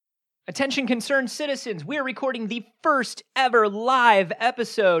Attention concerned citizens, we're recording the first ever live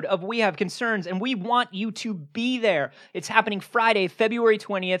episode of We Have Concerns, and we want you to be there. It's happening Friday, February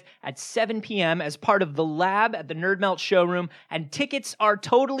 20th at 7 p.m. as part of The Lab at the Nerd Melt showroom, and tickets are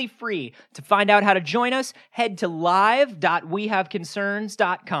totally free. To find out how to join us, head to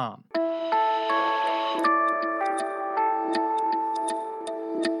live.wehaveconcerns.com.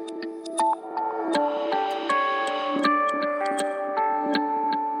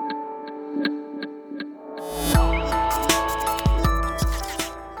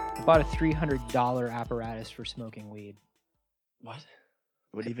 Bought a $300 apparatus for smoking weed. What?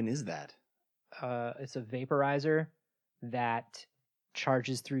 What even is that? It's a vaporizer that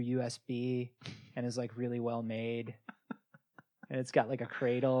charges through USB and is like really well made. And it's got like a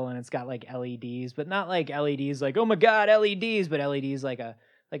cradle and it's got like LEDs, but not like LEDs like, oh my God, LEDs, but LEDs like a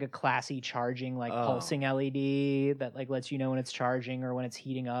classy charging, like pulsing LED that like lets you know when it's charging or when it's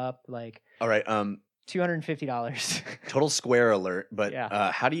heating up. Like, all right. $250. Total square alert. But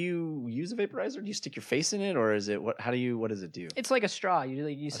yeah. How do you use a vaporizer? Do you stick your face in it, or is it what? What does it do? It's like a straw.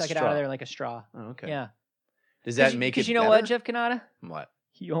 You suck it out of there like a straw. Oh, okay. Yeah. Does that make it? Because you know better? what, Jeff Kanata? What?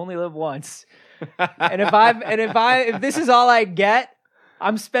 You only live once. And if this is all I get,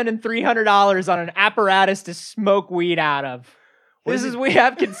 I'm spending $300 on an apparatus to smoke weed out of. We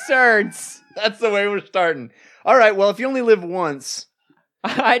have concerns. That's the way we're starting. All right. Well, if you only live once.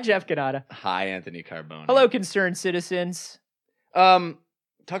 Hi, Jeff Kanata. Hi, Anthony Carbone. Hello, concerned citizens. Talking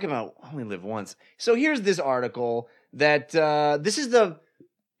about only live once. So here's this article that this is I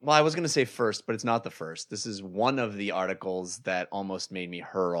was going to say first, but it's not the first. This is one of the articles that almost made me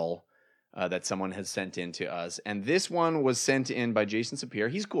hurl that someone has sent in to us. And this one was sent in by Jason Sapir.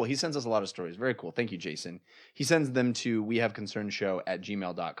 He's cool. He sends us a lot of stories. Very cool. Thank you, Jason. He sends them to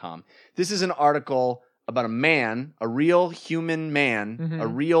wehaveconcernshow@gmail.com. This is an article about a man, a real human man, a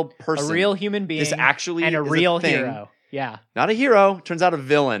real person. A real human being. This actually and a is real thing. hero. Yeah. Not a hero. Turns out a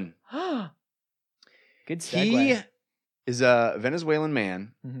villain. Good segue. He is a Venezuelan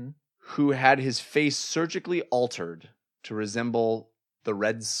man who had his face surgically altered to resemble the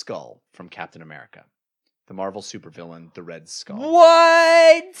Red Skull from Captain America. The Marvel supervillain, the Red Skull.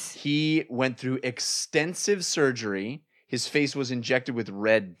 What? He went through extensive surgery. His face was injected with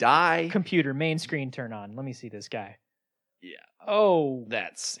red dye. Computer, main screen turn on. Let me see this guy. Yeah. Oh.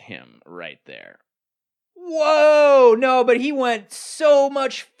 That's him right there. Whoa. No, but he went so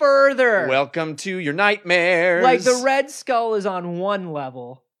much further. Welcome to your nightmares. Like the Red Skull is on one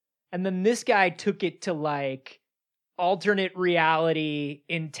level, and then this guy took it to like alternate reality,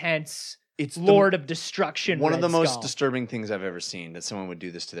 intense, it's Lord of Destruction. One Red of the Skull. most disturbing things I've ever seen, that someone would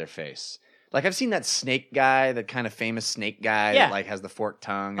do this to their face. Like, I've seen that snake guy, that kind of famous snake guy that like has the forked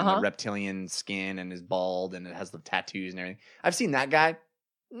tongue and the reptilian skin and is bald and it has the tattoos and everything. I've seen that guy.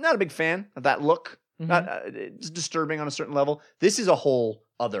 Not a big fan of that look. Not it's disturbing on a certain level. This is a whole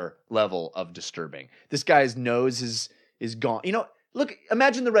other level of disturbing. This guy's nose is gone. You know, look,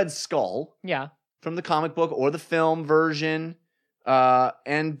 imagine the Red Skull. Yeah. From the comic book or the film version. First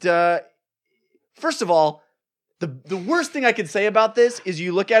of all, the worst thing I could say about this is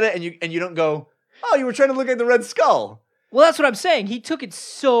you look at it and you don't go, oh, you were trying to look at the Red Skull. Well, that's what I'm saying. He took it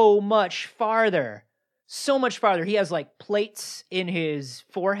so much farther. So much farther. He has like plates in his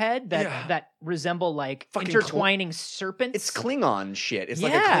forehead that resemble like fucking intertwining serpents. It's Klingon shit. It's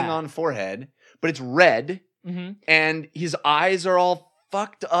like a Klingon forehead, but it's red. And his eyes are all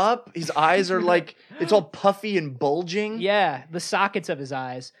fucked up. His eyes are like, it's all puffy and bulging. Yeah, the sockets of his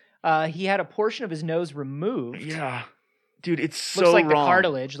eyes. He had a portion of his nose removed. Yeah. Dude, it's so Looks like wrong. The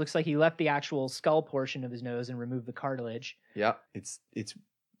cartilage. Looks like he left the actual skull portion of his nose and removed the cartilage. Yeah. It's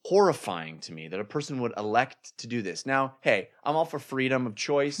horrifying to me that a person would elect to do this. Now, hey, I'm all for freedom of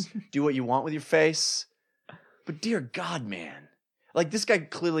choice. Do what you want with your face. But dear God, man. Like, this guy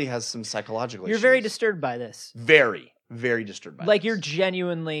clearly has some psychological issues. You're very disturbed by this. Very, very disturbed by this. Like, you're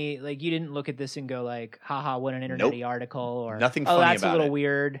genuinely, like, you didn't look at this and go like, haha, what an internet-y article, or nothing funny that's about a little it.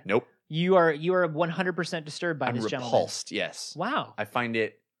 Weird. Nope. You are 100% disturbed by this gentleman. I'm repulsed, yes. Wow. I find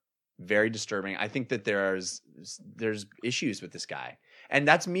it very disturbing. I think that there's issues with this guy. And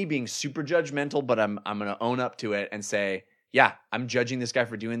that's me being super judgmental, but I'm going to own up to it and say, yeah, I'm judging this guy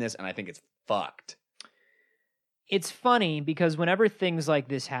for doing this, and I think it's fucked. It's funny because whenever things like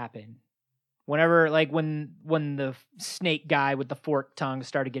this happen, whenever, like, when the snake guy with the forked tongue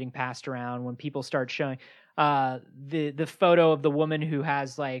started getting passed around, when people start showing the photo of the woman who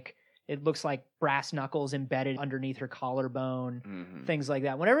has, like, it looks like brass knuckles embedded underneath her collarbone, things like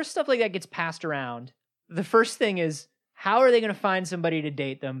that. Whenever stuff like that gets passed around, the first thing is, how are they going to find somebody to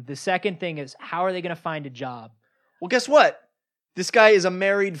date them? The second thing is, how are they going to find a job? Well, guess what? This guy is a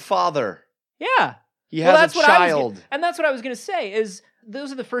married father. Yeah. He has a child. And that's what I was going to say is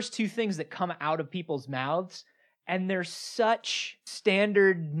those are the first two things that come out of people's mouths. And they're such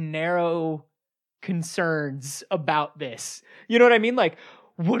standard, narrow concerns about this. You know what I mean? Like,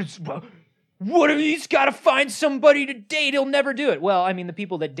 what if he's got to find somebody to date? He'll never do it. Well, I mean, the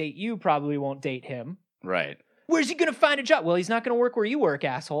people that date you probably won't date him. Right. Where's he going to find a job? Well, he's not going to work where you work,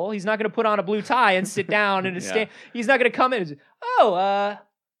 asshole. He's not going to put on a blue tie and sit down and stand. He's not going to come in and say,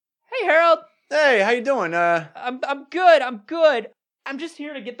 hey, Harold. Hey, how you doing? I'm good. I'm just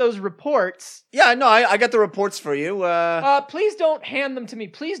here to get those reports. Yeah, no, I got the reports for you. Please don't hand them to me.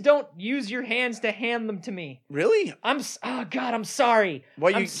 Please don't use your hands to hand them to me. Really? Oh God, I'm sorry.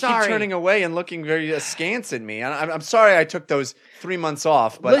 Well, you keep turning away and looking very askance at me. I'm sorry I took those 3 months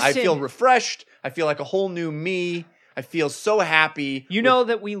off, but I feel refreshed. I feel like a whole new me. I feel so happy. You know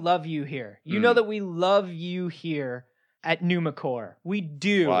that we love you here. You know that we love you here at Pneumacor. We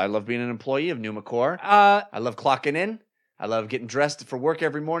do. Well, I love being an employee of Pneumacor. I love clocking in. I love getting dressed for work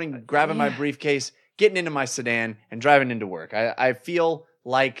every morning, grabbing my briefcase, getting into my sedan, and driving into work. I feel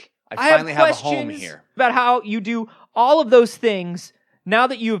like I finally have a home here. About how you do all of those things now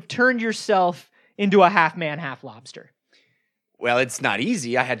that you have turned yourself into a half-man, half-lobster. Well, it's not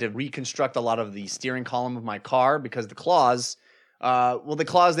easy. I had to reconstruct a lot of the steering column of my car because the claws,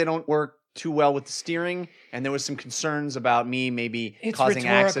 they don't work too well with the steering, and there was some concerns about me maybe causing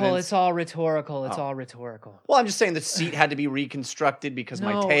accidents. It's all rhetorical. It's all rhetorical. Well, I'm just saying the seat had to be reconstructed because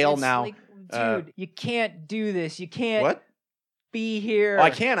my tail now... Like, dude, you can't do this. You can't be here. Oh, I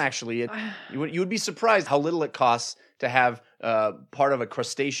can actually. You would be surprised how little it costs to have part of a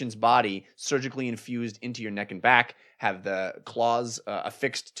crustacean's body surgically infused into your neck and back, have the claws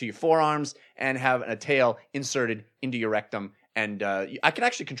affixed to your forearms, and have a tail inserted into your rectum. And I can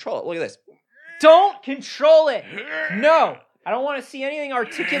actually control it. Look at this. Don't control it. No. I don't want to see anything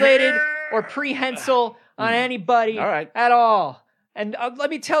articulated or prehensile on anybody at all. And let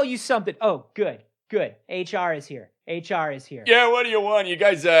me tell you something. Oh, good. HR is here. Yeah, what do you want? You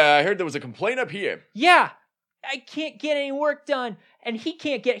guys, I heard there was a complaint up here. Yeah. I can't get any work done. And he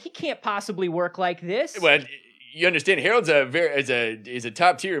can't possibly work like this. Well, you understand, Harold's is a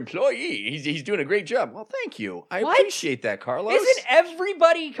top tier employee. He's doing a great job. Well, thank you. I appreciate that, Carlos. Isn't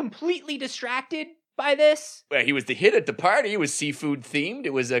everybody completely distracted by this? Well, he was the hit at the party. It was seafood themed.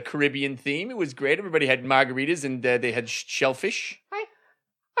 It was a Caribbean theme. It was great. Everybody had margaritas and they had shellfish.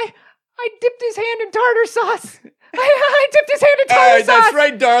 I dipped his hand in tartar sauce. I dipped his hand in tartar sauce. That's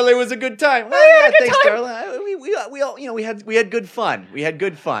right, darling. It was a good time. Well, thanks, darling. We all, we had good fun. We had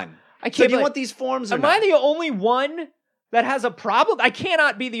good fun. So do you want these forms or not? Am I the only one that has a problem? I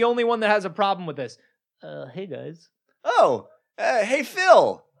cannot be the only one that has a problem with this. Hey, guys. Oh, hey,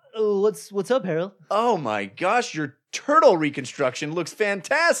 Phil. What's up, Harold? Oh, my gosh. Your turtle reconstruction looks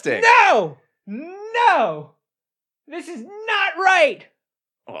fantastic. No! This is not right.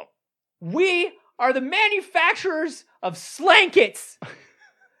 Well, we are the manufacturers of slankets.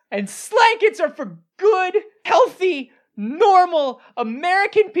 And slankets are for good, healthy, normal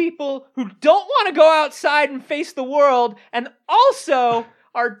American people who don't want to go outside and face the world and also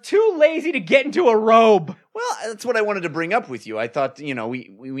are too lazy to get into a robe. Well, that's what I wanted to bring up with you. I thought,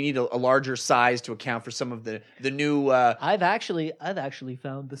 we need a larger size to account for some of the new... I've actually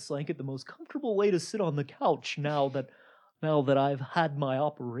found the slanket the most comfortable way to sit on the couch now that I've had my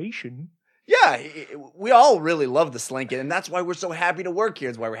operation. Yeah, we all really love the slanket, and that's why we're so happy to work here.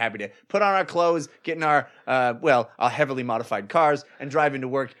 It's why we're happy to put on our clothes, get in our heavily modified cars, and drive into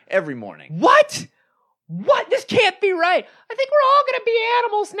work every morning. What? This can't be right. I think we're all going to be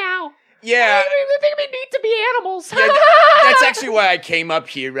animals now. Yeah. I think we need to be animals. Yeah, that's actually why I came up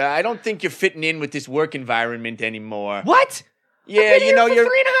here. I don't think you're fitting in with this work environment anymore. What? Yeah, I've been here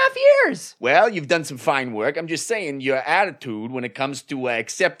for 3.5 years. Well, you've done some fine work. I'm just saying your attitude when it comes to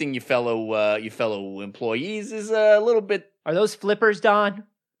accepting your fellow employees is a little bit... Are those flippers, Don?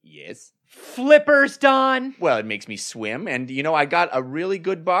 Yes. Flippers, Don? Well, it makes me swim, and I got a really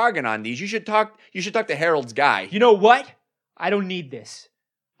good bargain on these. You should talk to Harold's guy. You know what? I don't need this.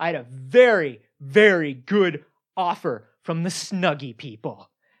 I had a very, very good offer from the Snuggie people.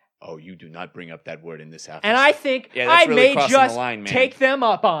 Oh, you do not bring up that word in this house. And I think I may just take them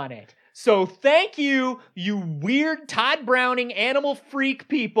up on it. So thank you, you weird Todd Browning animal freak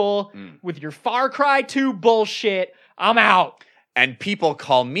people with your Far Cry 2 bullshit. I'm out. And people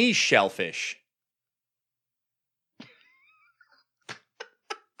call me Shellfish.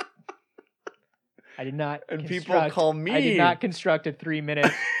 I did not. And people call me. I did not construct a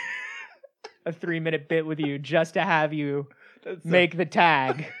 3-minute bit with you just to have you make the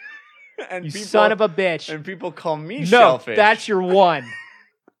tag. And You people, son of a bitch. And people call me No, shellfish. that's your one.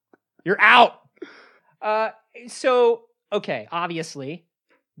 You're out. So, okay, obviously,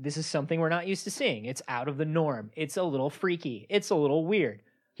 this is something we're not used to seeing. It's out of the norm. It's a little freaky. It's a little weird.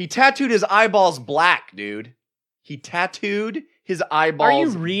 He tattooed his eyeballs black, dude. He tattooed his eyeballs Are you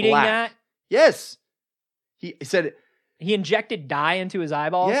reading black. that? Yes. He said... He injected dye into his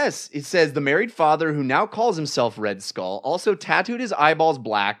eyeballs? Yes, it says the married father who now calls himself Red Skull also tattooed his eyeballs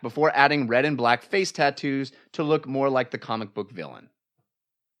black before adding red and black face tattoos to look more like the comic book villain.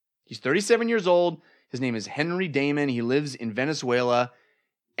 He's 37 years old. His name is Henry Damon. He lives in Venezuela,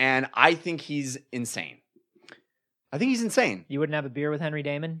 and I think he's insane. I think he's insane. You wouldn't have a beer with Henry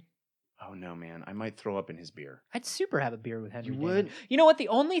Damon? Oh no, man! I might throw up in his beer. I'd super have a beer with Henry You Damon. would? You know what? The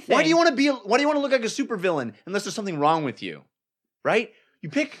only thing... Why do you want to look like a supervillain unless there's something wrong with you? Right? You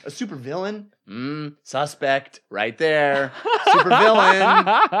pick a supervillain. Suspect. Right there.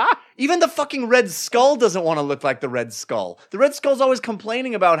 Supervillain. Even the fucking Red Skull doesn't want to look like the Red Skull. The Red Skull's always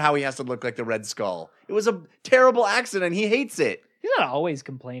complaining about how he has to look like the Red Skull. It was a terrible accident. He hates it. He's not always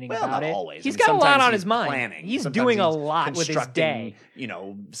complaining Well, about not it. always. He's I mean, got a lot sometimes on he's his mind. planning. He's Sometimes doing a he's lot with his constructing,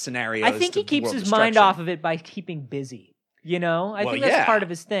 day. Scenarios. I think he keeps his mind off of it by keeping busy. You know? I think that's part of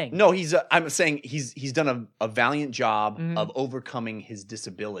his thing. No, I'm saying he's done a valiant job of overcoming his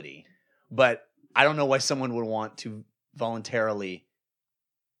disability. But I don't know why someone would want to voluntarily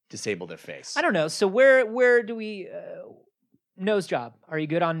disable their face. I don't know. So where do we... nose job. Are you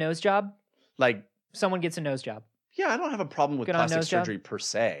good on nose job? Like... Someone gets a nose job. Yeah, I don't have a problem with plastic surgery per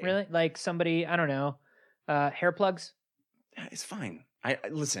se. Really? Like somebody, I don't know, hair plugs? It's fine.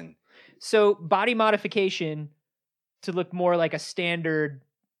 Listen. So body modification to look more like a standard,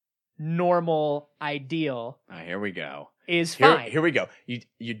 normal ideal. Here we go. Is fine. Here we go.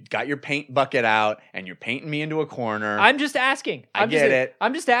 You got your paint bucket out and you're painting me into a corner. I'm just asking. I get it.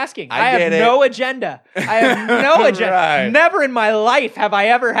 I'm just asking. I have no agenda. I have no agenda. Right. Never in my life have I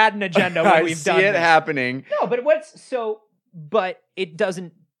ever had an agenda when we've done this. I see it this. happening. No, but it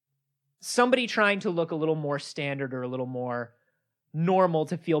doesn't. Somebody trying to look a little more standard or a little more normal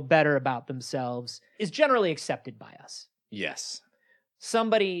to feel better about themselves is generally accepted by us. Yes.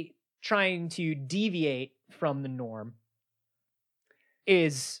 Somebody trying to deviate from the norm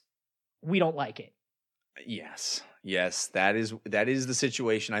is, we don't like it. Yes, that is the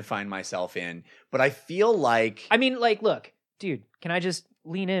situation I find myself in. But I feel like... I mean, like, look, dude, can I just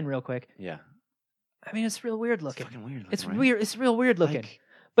lean in real quick? Yeah. I mean, it's real weird looking. It's fucking weird looking, It's right? weird. It's real weird looking. Like...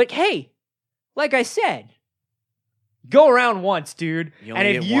 But hey, like I said, go around once, dude. You And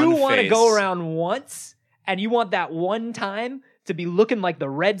only if get you one want to face. go around once, and you want that one time to be looking like the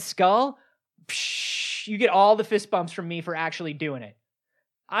Red Skull, you get all the fist bumps from me for actually doing it.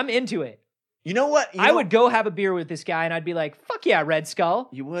 I'm into it. You know what? I would go have a beer with this guy and I'd be like, fuck yeah, Red Skull.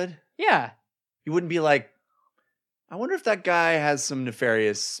 You would? Yeah. You wouldn't be like, I wonder if that guy has some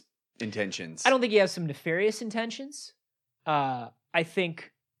nefarious intentions. I don't think he has some nefarious intentions. I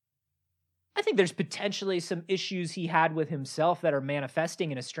think there's potentially some issues he had with himself that are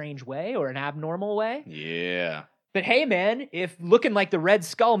manifesting in a strange way or an abnormal way. Yeah. But hey, man, if looking like the Red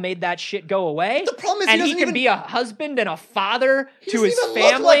Skull made that shit go away, The problem is and he he can be a husband and a father He to his doesn't family.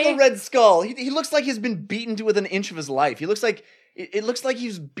 even look like the Red Skull. He looks like he's been beaten to within an inch of his life. He looks like it looks like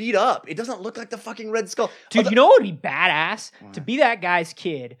he's beat up. It doesn't look like the fucking Red Skull. Dude, you know what would be badass? What? To be that guy's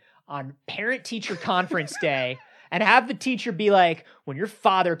kid on parent-teacher conference day and have the teacher be like, when your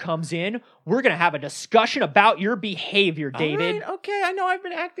father comes in, we're going to have a discussion about your behavior, David. All right, okay, I know I've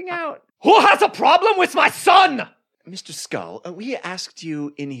been acting out. Who has a problem with my son? Mr. Skull, we asked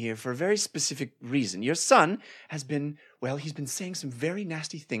you in here for a very specific reason. Your son has been, he's been saying some very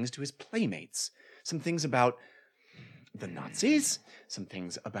nasty things to his playmates. Some things about the Nazis, some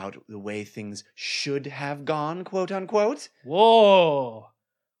things about the way things should have gone, quote unquote. Whoa.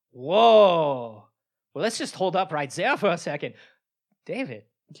 Well, let's just hold up right there for a second. David.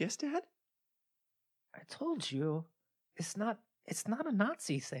 Yes, Dad? I told you, it's not a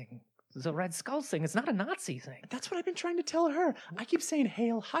Nazi thing. The Red Skull thing, it's not a Nazi thing. That's what I've been trying to tell her. I keep saying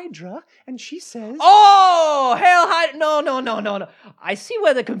Hail Hydra, and she says... Oh, Hail Hydra! No. I see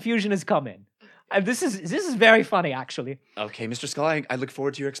where the confusion is coming. This is very funny, actually. Okay, Mr. Skull, I look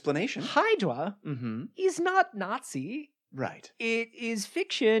forward to your explanation. Hydra is not Nazi. Right. It is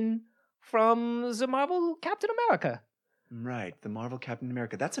fiction from the Marvel Captain America. Right, the Marvel Captain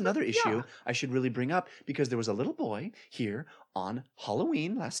America. That's another issue I should really bring up because there was a little boy here on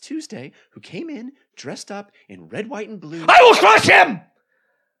Halloween last Tuesday who came in dressed up in red, white, and blue. I will crush him!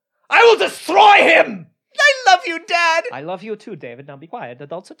 I will destroy him! I love you, Dad! I love you too, David. Now be quiet.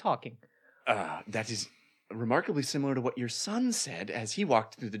 Adults are talking. That is... remarkably similar to what your son said as he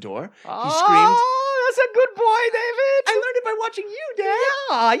walked through the door. He screamed. Oh, that's a good boy, David. I learned it by watching you,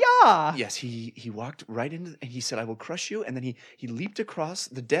 Dad. Yeah. Yes, he walked right into, and he said, "I will crush you." And then he leaped across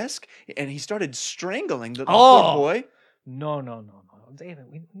the desk and he started strangling the poor boy. No, David.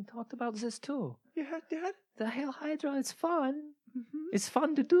 We talked about this too. Yeah, Dad. The Hail Hydra is fun. Mm-hmm. It's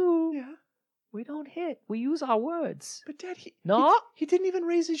fun to do. Yeah. We don't hit. We use our words. But Dad, No. he didn't even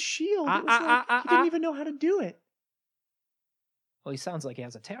raise his shield. It was he didn't even know how to do it. Well, he sounds like he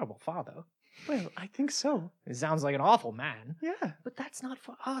has a terrible father. Well, I think so. He sounds like an awful man. Yeah. But that's not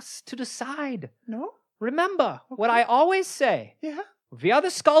for us to decide. No? Remember what I always say. Yeah. We are the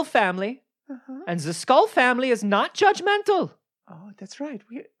Skull family, and the Skull family is not judgmental. Oh, that's right.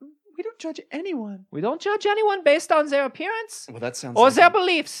 We don't judge anyone. We don't judge anyone based on their appearance Well, that sounds or like their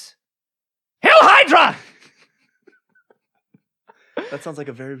beliefs. Hail Hydra! That sounds like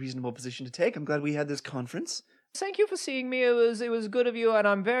a very reasonable position to take. I'm glad we had this conference. Thank you for seeing me. It was good of you, and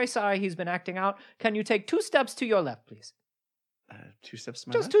I'm very sorry he's been acting out. Can you take 2 steps to your left, please? 2 steps to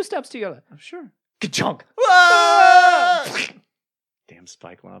my Just left? 2 steps to your left. Oh, sure. Ka-chunk! Damn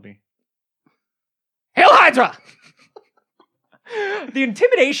Spike Lobby. Hail Hydra! The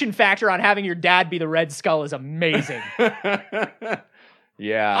intimidation factor on having your dad be the Red Skull is amazing.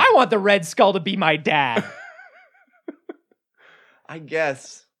 Yeah. I want the Red Skull to be my dad. I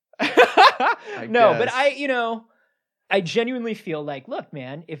guess. No, but I genuinely feel like, look,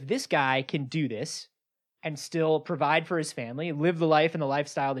 man, if this guy can do this and still provide for his family, live the life and the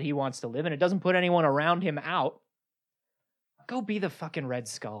lifestyle that he wants to live, and it doesn't put anyone around him out, go be the fucking Red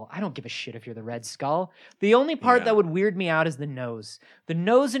Skull. I don't give a shit if you're the Red Skull. The only part that would weird me out is the nose. The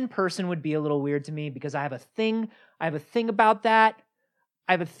nose in person would be a little weird to me because I have a thing about that.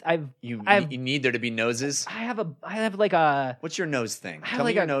 You need there to be noses? I have like a... What's your nose thing? Tell me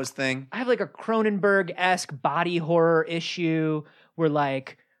like your nose thing. I have like a Cronenberg-esque body horror issue where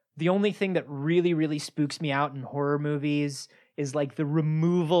like the only thing that really, really spooks me out in horror movies is like the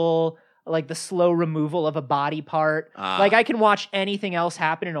removal, like the slow removal of a body part. Like I can watch anything else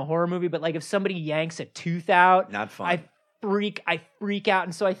happen in a horror movie, but like if somebody yanks a tooth out, not fun. I freak out.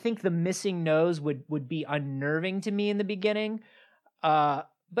 And so I think the missing nose would be unnerving to me in the beginning.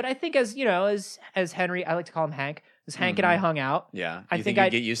 But I think as Henry, I like to call him Hank, as Hank and I hung out. Yeah. I think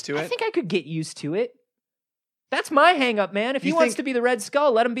I'd get used to it? I think I could get used to it. That's my hang up, man. If he wants to be the Red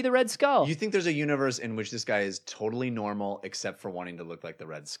Skull, let him be the Red Skull. You think there's a universe in which this guy is totally normal except for wanting to look like the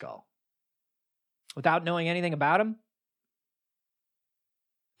Red Skull? Without knowing anything about him?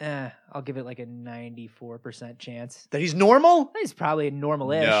 I'll give it like a 94% chance. That he's normal? He's probably a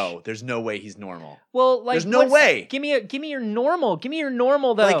normal-ish. No, there's no way he's normal. Well, like there's no way. Give me your normal. Give me your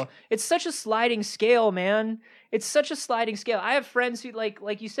normal though. Like, it's such a sliding scale, man. It's such a sliding scale. I have friends who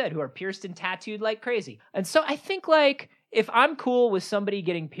like you said, who are pierced and tattooed like crazy. And so I think like if I'm cool with somebody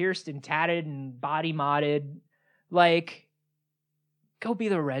getting pierced and tatted and body modded, like go be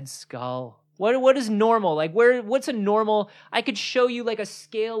the Red Skull. What is normal? Like what's a normal? I could show you like a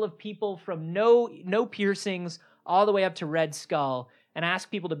scale of people from no piercings all the way up to Red Skull and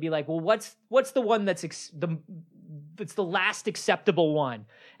ask people to be like, well, what's the one that's the last acceptable one?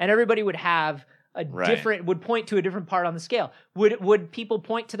 And everybody would have a different, would point to a different part on the scale. Would people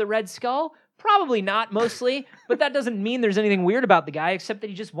point to the Red Skull? Probably not, mostly, but that doesn't mean there's anything weird about the guy, except that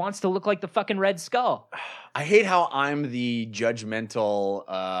he just wants to look like the fucking Red Skull. I hate how I'm the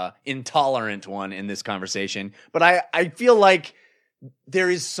judgmental, intolerant one in this conversation, but I feel like there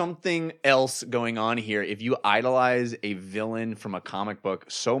is something else going on here. If you idolize a villain from a comic book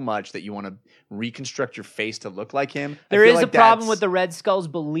so much that you want to reconstruct your face to look like him, there is a problem with the Red Skull's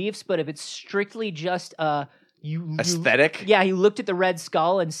beliefs, but if it's strictly just aesthetic, he looked at the Red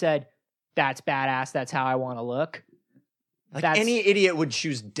Skull and said, that's badass. That's how I want to look. Like any idiot would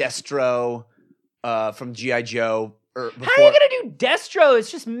choose Destro from G.I. Joe. How are you going to do Destro? It's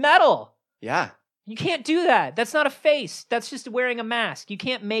just metal. Yeah. You can't do that. That's not a face. That's just wearing a mask. You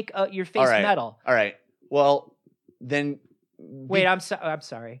can't make your face metal. All right. Well, then... Wait, I'm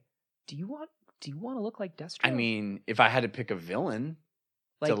sorry. Do you want to look like Destro? I mean, if I had to pick a villain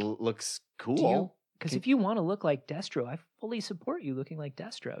that looks cool... Because if you want to look like Destro, I fully support you looking like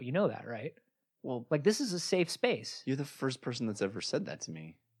Destro. You know that, right? Well, like this is a safe space. You're the first person that's ever said that to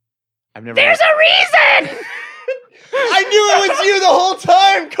me. I've never. There's a reason. I knew it was you the whole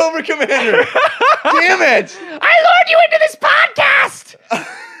time, Cobra Commander. Damn it! I lured you into this podcast.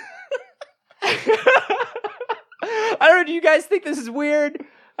 I don't know. Do you guys think this is weird?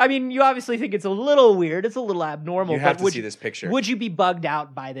 I mean, you obviously think it's a little weird. It's a little abnormal. You have but to see this picture. Would you be bugged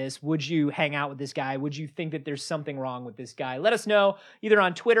out by this? Would you hang out with this guy? Would you think that there's something wrong with this guy? Let us know either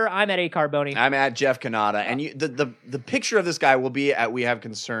on Twitter. I'm at acarboni. I'm at Jeff Canada. And the picture of this guy will be at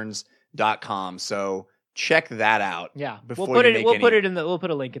wehaveconcerns.com. So check that out. Yeah. We'll put a link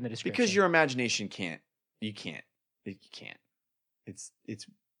in the description. Because your imagination can't. It's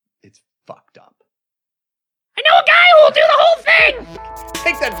fucked up. I know a guy who will do the whole thing!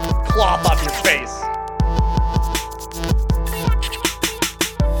 Take that cloth off your face.